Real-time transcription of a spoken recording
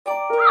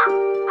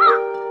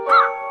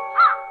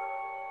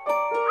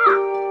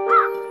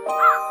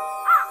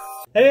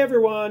Hey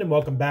everyone, and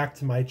welcome back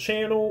to my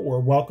channel, or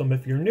welcome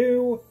if you're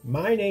new.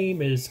 My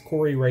name is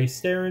Corey Ray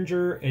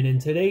Sterringer, and in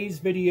today's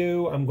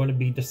video, I'm going to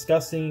be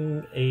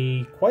discussing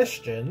a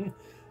question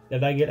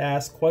that I get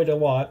asked quite a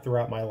lot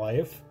throughout my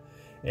life.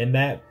 And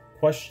that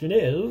question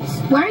is...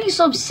 why are you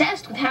so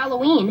obsessed with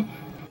Halloween?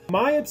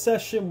 My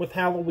obsession with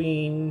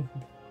Halloween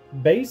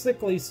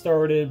basically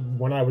started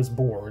when I was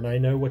born. I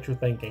know what you're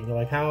thinking.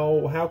 Like,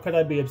 how could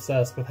I be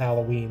obsessed with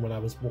Halloween when I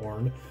was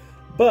born?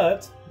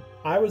 But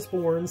I was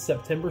born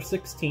September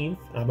 16th.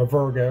 I'm a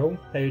Virgo.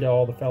 Hey to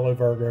all the fellow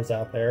Virgos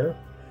out there.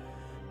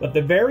 But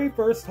the very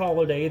first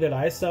holiday that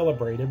I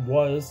celebrated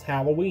was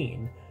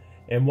Halloween.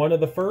 And one of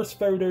the first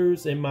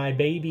photos in my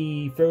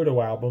baby photo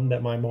album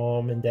that my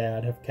mom and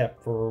dad have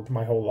kept for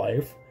my whole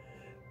life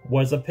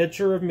was a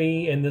picture of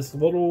me in this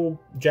little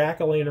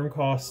jack-o'-lantern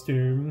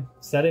costume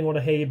sitting on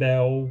a hay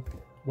bale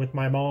with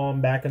my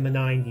mom back in the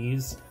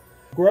 90s.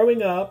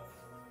 Growing up,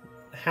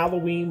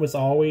 Halloween was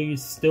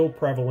always still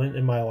prevalent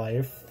in my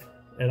life.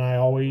 And I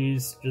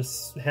always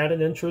just had an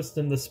interest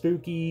in the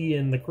spooky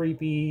and the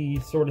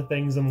creepy sort of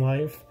things in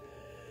life.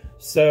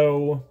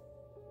 So,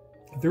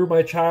 through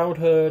my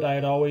childhood, I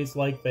had always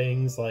liked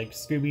things like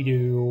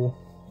Scooby-Doo,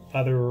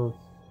 other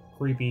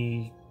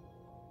creepy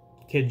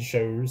kids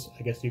shows,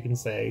 I guess you can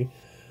say.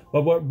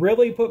 But what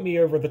really put me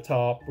over the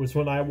top was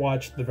when I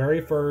watched the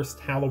very first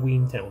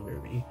Halloweentown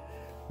movie.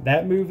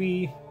 That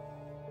movie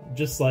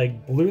just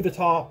like blew the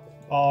top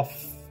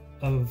off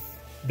of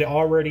the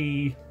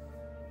already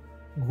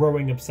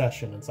growing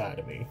obsession inside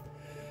of me.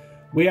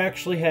 We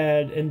actually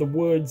had in the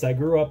woods, I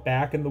grew up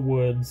back in the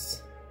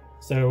woods,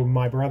 so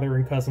my brother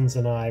and cousins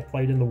and I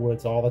played in the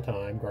woods all the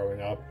time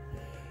growing up.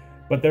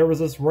 But there was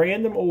this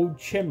random old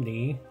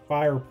chimney,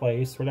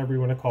 fireplace, whatever you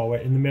want to call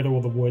it, in the middle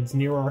of the woods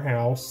near our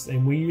house,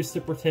 and we used to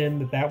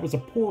pretend that that was a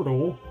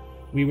portal.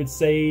 We would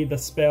say the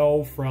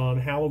spell from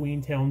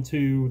Halloweentown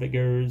 2 that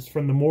goes,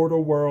 "From the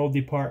mortal world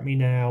depart me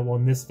now,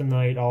 on this the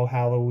night all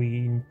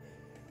Halloween,"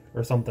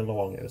 or something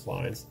along those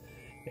lines.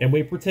 And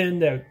we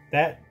pretend that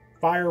that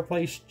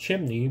fireplace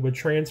chimney would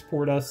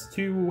transport us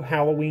to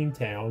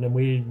Halloweentown, and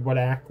we would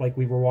act like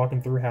we were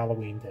walking through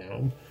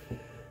Halloweentown.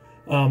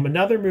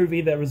 Another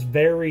movie that was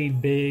very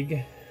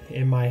big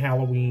in my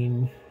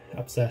Halloween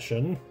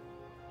obsession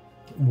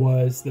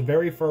was the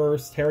very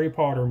first Harry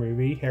Potter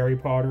movie, Harry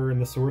Potter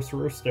and the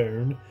Sorcerer's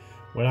Stone.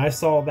 When I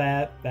saw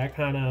that, that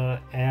kind of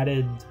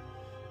added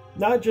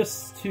not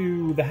just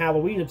to the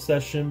Halloween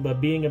obsession,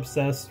 but being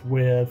obsessed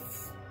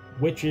with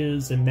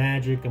witches and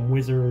magic and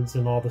wizards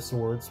and all the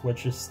sorts,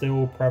 which is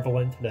still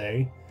prevalent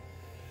today.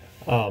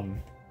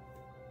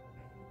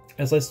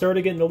 As I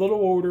started getting a little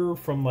older,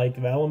 from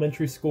like the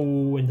elementary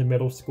school into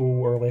middle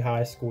school, early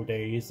high school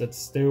days, it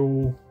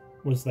still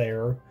was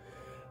there.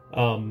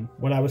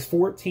 When I was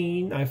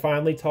 14, I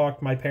finally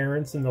talked my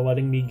parents into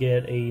letting me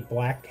get a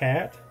black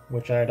cat,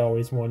 which I had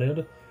always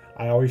wanted.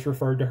 I always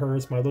referred to her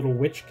as my little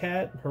witch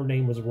cat. Her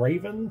name was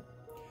Raven.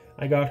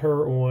 I got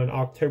her on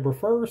October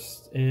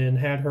 1st and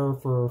had her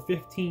for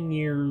 15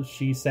 years.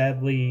 She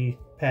sadly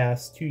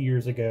passed 2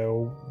 years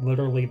ago,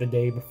 literally the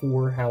day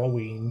before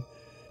Halloween.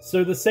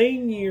 So the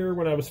same year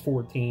when I was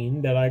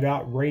 14 that I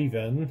got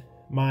Raven,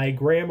 my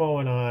grandma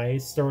and I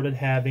started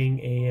having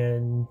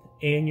an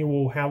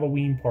annual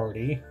Halloween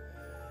party.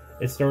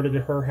 It started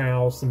at her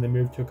house and then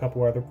moved to a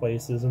couple other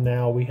places, and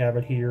now we have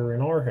it here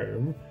in our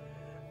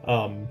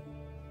home.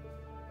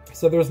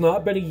 So there's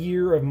not been a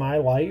year of my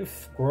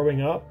life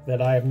growing up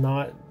that I have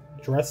not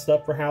dressed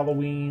up for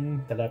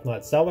Halloween, that I've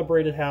not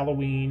celebrated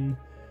Halloween.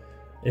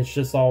 It's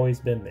just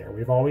always been there.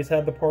 We've always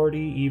had the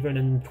party. Even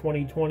in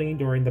 2020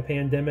 during the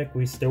pandemic,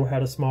 we still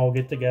had a small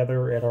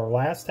get-together at our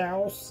last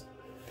house.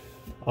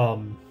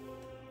 So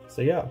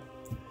yeah.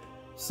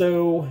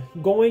 So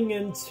going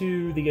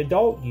into the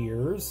adult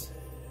years,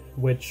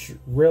 which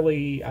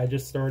really I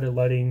just started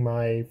letting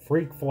my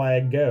freak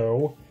flag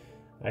go,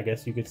 I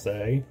guess you could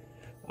say.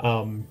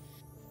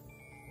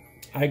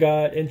 I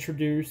got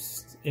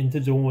introduced into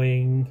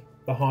doing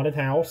the haunted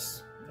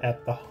house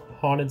at the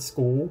haunted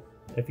school,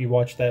 if you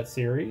watch that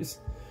series.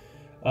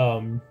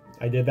 I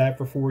did that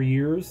for 4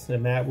 years,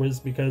 and that was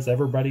because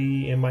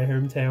everybody in my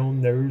hometown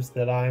knows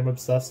that I'm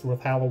obsessed with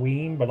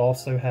Halloween, but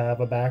also have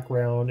a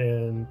background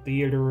in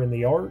theater and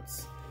the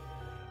arts.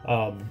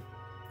 So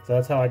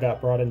that's how I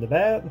got brought into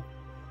that.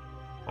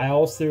 I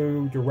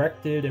also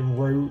directed and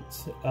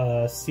wrote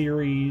a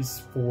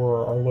series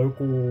for our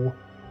local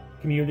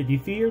community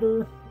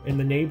theater in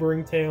the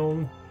neighboring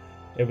town.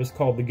 It was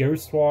called The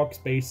Ghost Walks,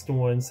 based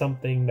on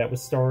something that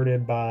was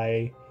started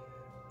by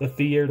the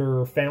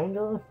theater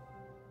founder.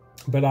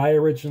 But I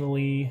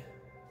originally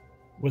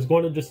was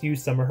going to just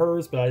use some of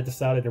hers, but I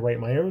decided to write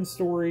my own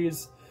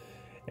stories.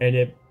 And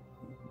it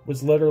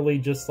was literally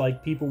just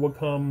like people would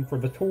come for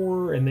the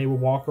tour and they would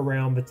walk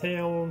around the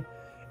town,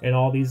 and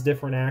all these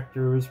different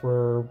actors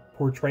were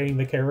portraying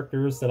the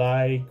characters that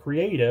I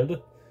created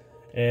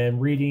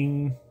and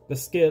reading the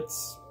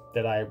skits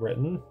that I had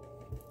written.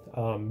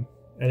 And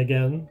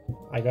again,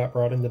 I got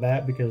brought into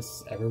that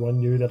because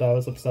everyone knew that I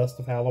was obsessed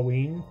with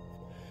Halloween.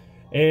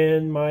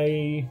 And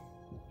my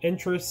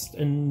interest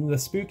in the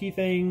spooky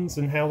things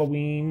and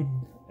Halloween,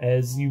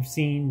 as you've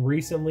seen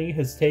recently,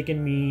 has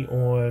taken me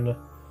on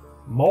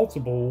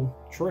multiple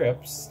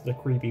trips to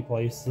creepy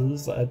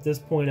places. At this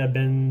point, I've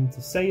been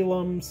to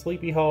Salem,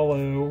 Sleepy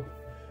Hollow.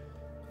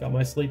 Got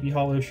my Sleepy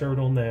Hollow shirt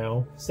on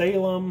now.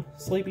 Salem,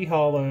 Sleepy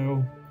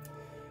Hollow.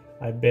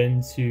 I've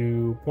been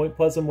to Point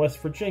Pleasant, West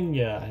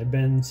Virginia. I've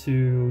been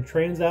to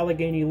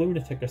Trans-Allegheny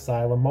Lunatic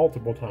Asylum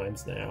multiple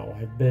times now.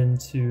 I've been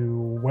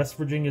to West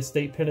Virginia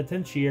State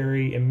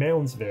Penitentiary in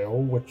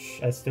Moundsville,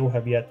 which I still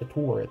have yet to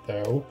tour it,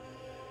 though.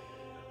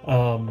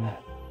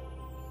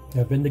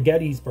 I've been to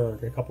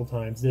Gettysburg a couple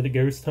times, did a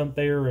ghost hunt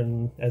there,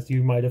 and as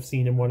you might have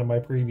seen in one of my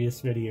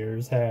previous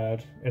videos,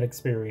 had an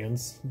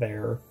experience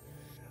there.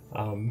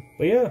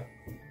 But yeah,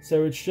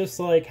 so it's just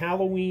like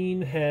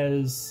Halloween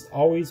has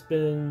always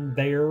been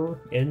there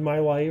in my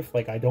life.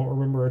 Like, I don't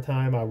remember a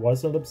time I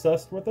wasn't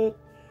obsessed with it.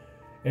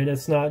 And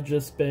it's not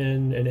just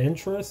been an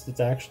interest, it's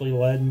actually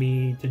led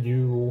me to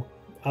do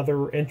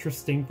other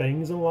interesting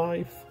things in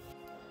life.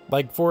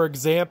 Like, for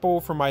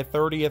example, for my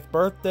 30th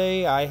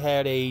birthday, I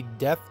had a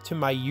Death to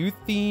My Youth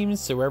theme,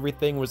 so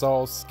everything was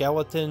all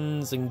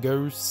skeletons and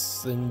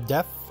ghosts and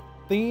death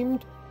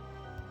themed.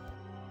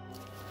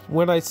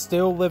 When I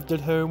still lived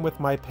at home with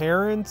my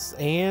parents,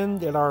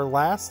 and at our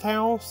last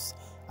house,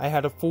 I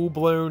had a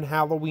full-blown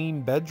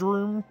Halloween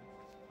bedroom.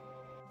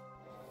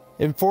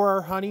 And for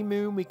our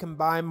honeymoon, we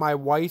combined my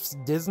wife's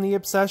Disney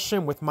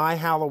obsession with my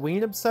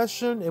Halloween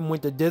obsession and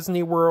went to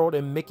Disney World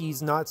and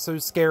Mickey's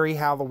Not-So-Scary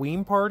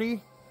Halloween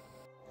Party.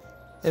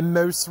 And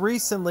most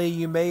recently,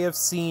 you may have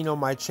seen on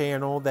my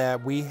channel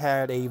that we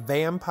had a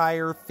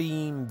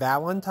vampire-themed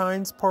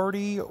Valentine's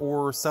party,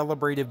 or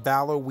celebrated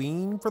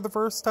Halloween for the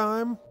first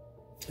time.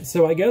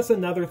 So I guess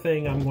another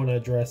thing I'm going to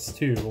address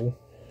too,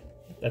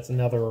 that's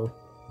another,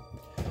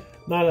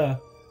 not a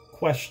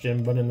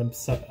question, but an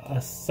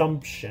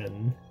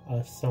assumption.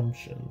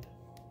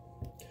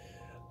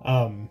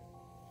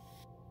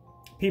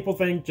 People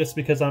think just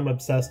because I'm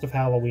obsessed with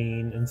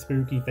Halloween and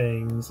spooky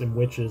things and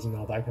witches and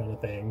all that kind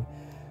of thing,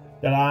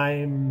 that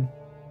I'm,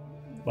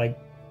 like,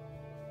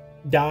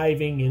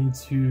 diving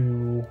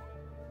into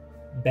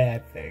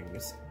bad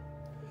things.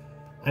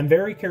 I'm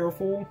very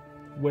careful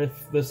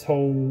with this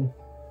whole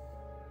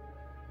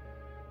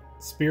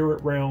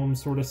spirit realm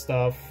sort of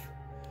stuff.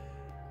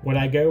 When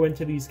I go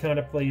into these kind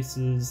of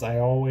places, I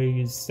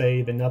always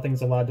say that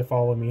nothing's allowed to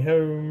follow me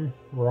home.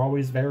 We're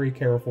always very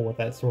careful with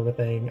that sort of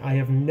thing. I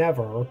have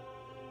never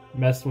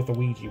messed with a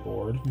Ouija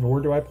board,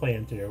 nor do I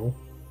plan to.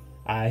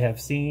 I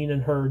have seen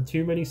and heard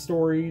too many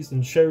stories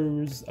and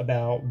shows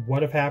about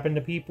what have happened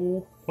to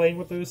people playing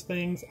with those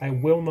things. I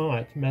will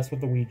not mess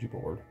with the Ouija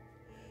board.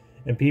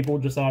 And people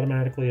just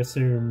automatically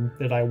assume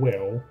that I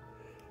will.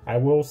 I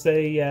will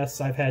say,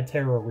 yes, I've had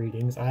tarot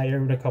readings. I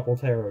own a couple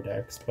tarot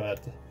decks, but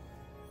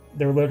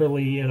they're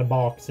literally in a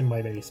box in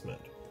my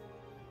basement.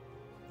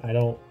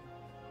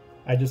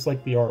 I just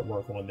like the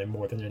artwork on them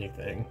more than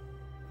anything.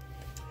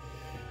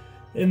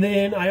 And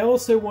then I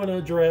also want to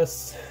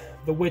address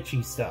the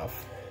witchy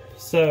stuff.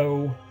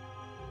 So,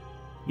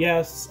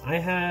 yes, I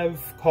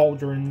have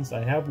cauldrons,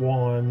 I have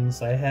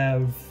wands, I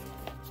have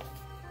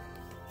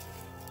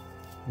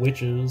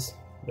witches.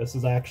 This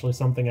is actually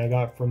something I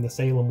got from the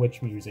Salem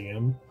Witch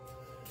Museum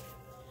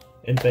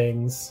and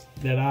things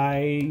that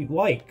I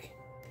like,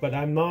 but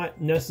I'm not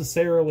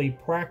necessarily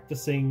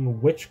practicing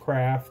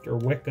witchcraft or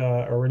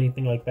Wicca or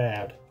anything like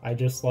that. I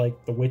just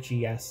like the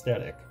witchy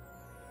aesthetic.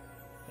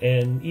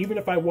 And even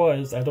if I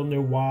was, I don't know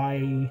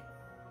why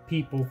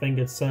people think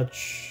it's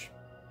such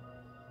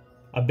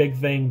a big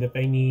thing that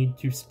they need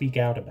to speak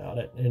out about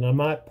it. And I'm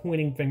not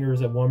pointing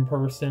fingers at one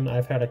person.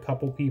 I've had a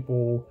couple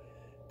people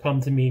come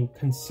to me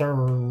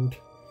concerned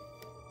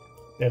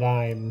that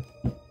I'm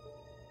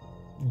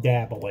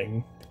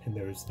dabbling in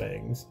those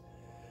things.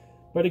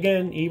 But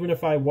again, even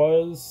if I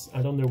was,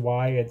 I don't know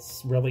why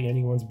it's really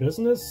anyone's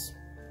business.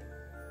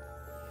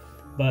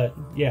 But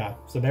yeah,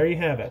 so there you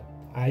have it.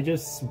 I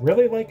just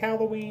really like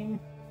Halloween,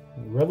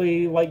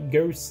 really like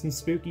ghosts and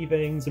spooky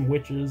things and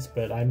witches,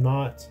 but I'm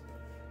not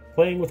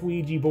playing with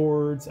Ouija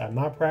boards, I'm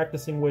not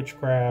practicing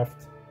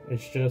witchcraft.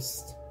 It's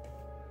just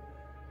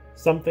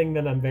something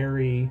that I'm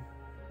very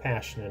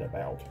passionate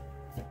about.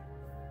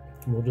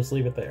 And we'll just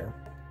leave it there.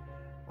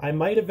 I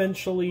might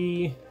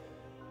eventually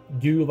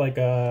do like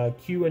a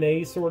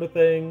Q&A sort of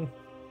thing,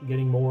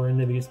 getting more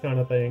into these kind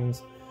of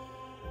things,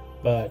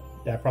 but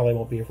that probably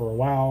won't be for a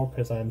while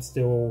because I'm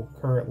still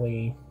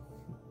currently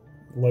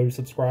low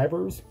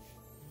subscribers.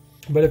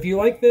 But if you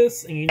like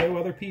this and you know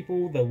other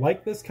people that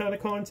like this kind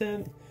of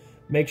content,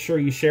 make sure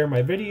you share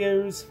my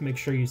videos, make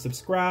sure you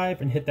subscribe,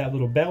 and hit that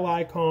little bell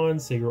icon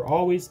so you're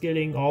always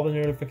getting all the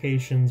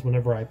notifications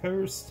whenever I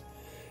post.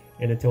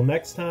 And until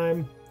next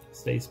time,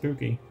 stay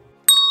spooky.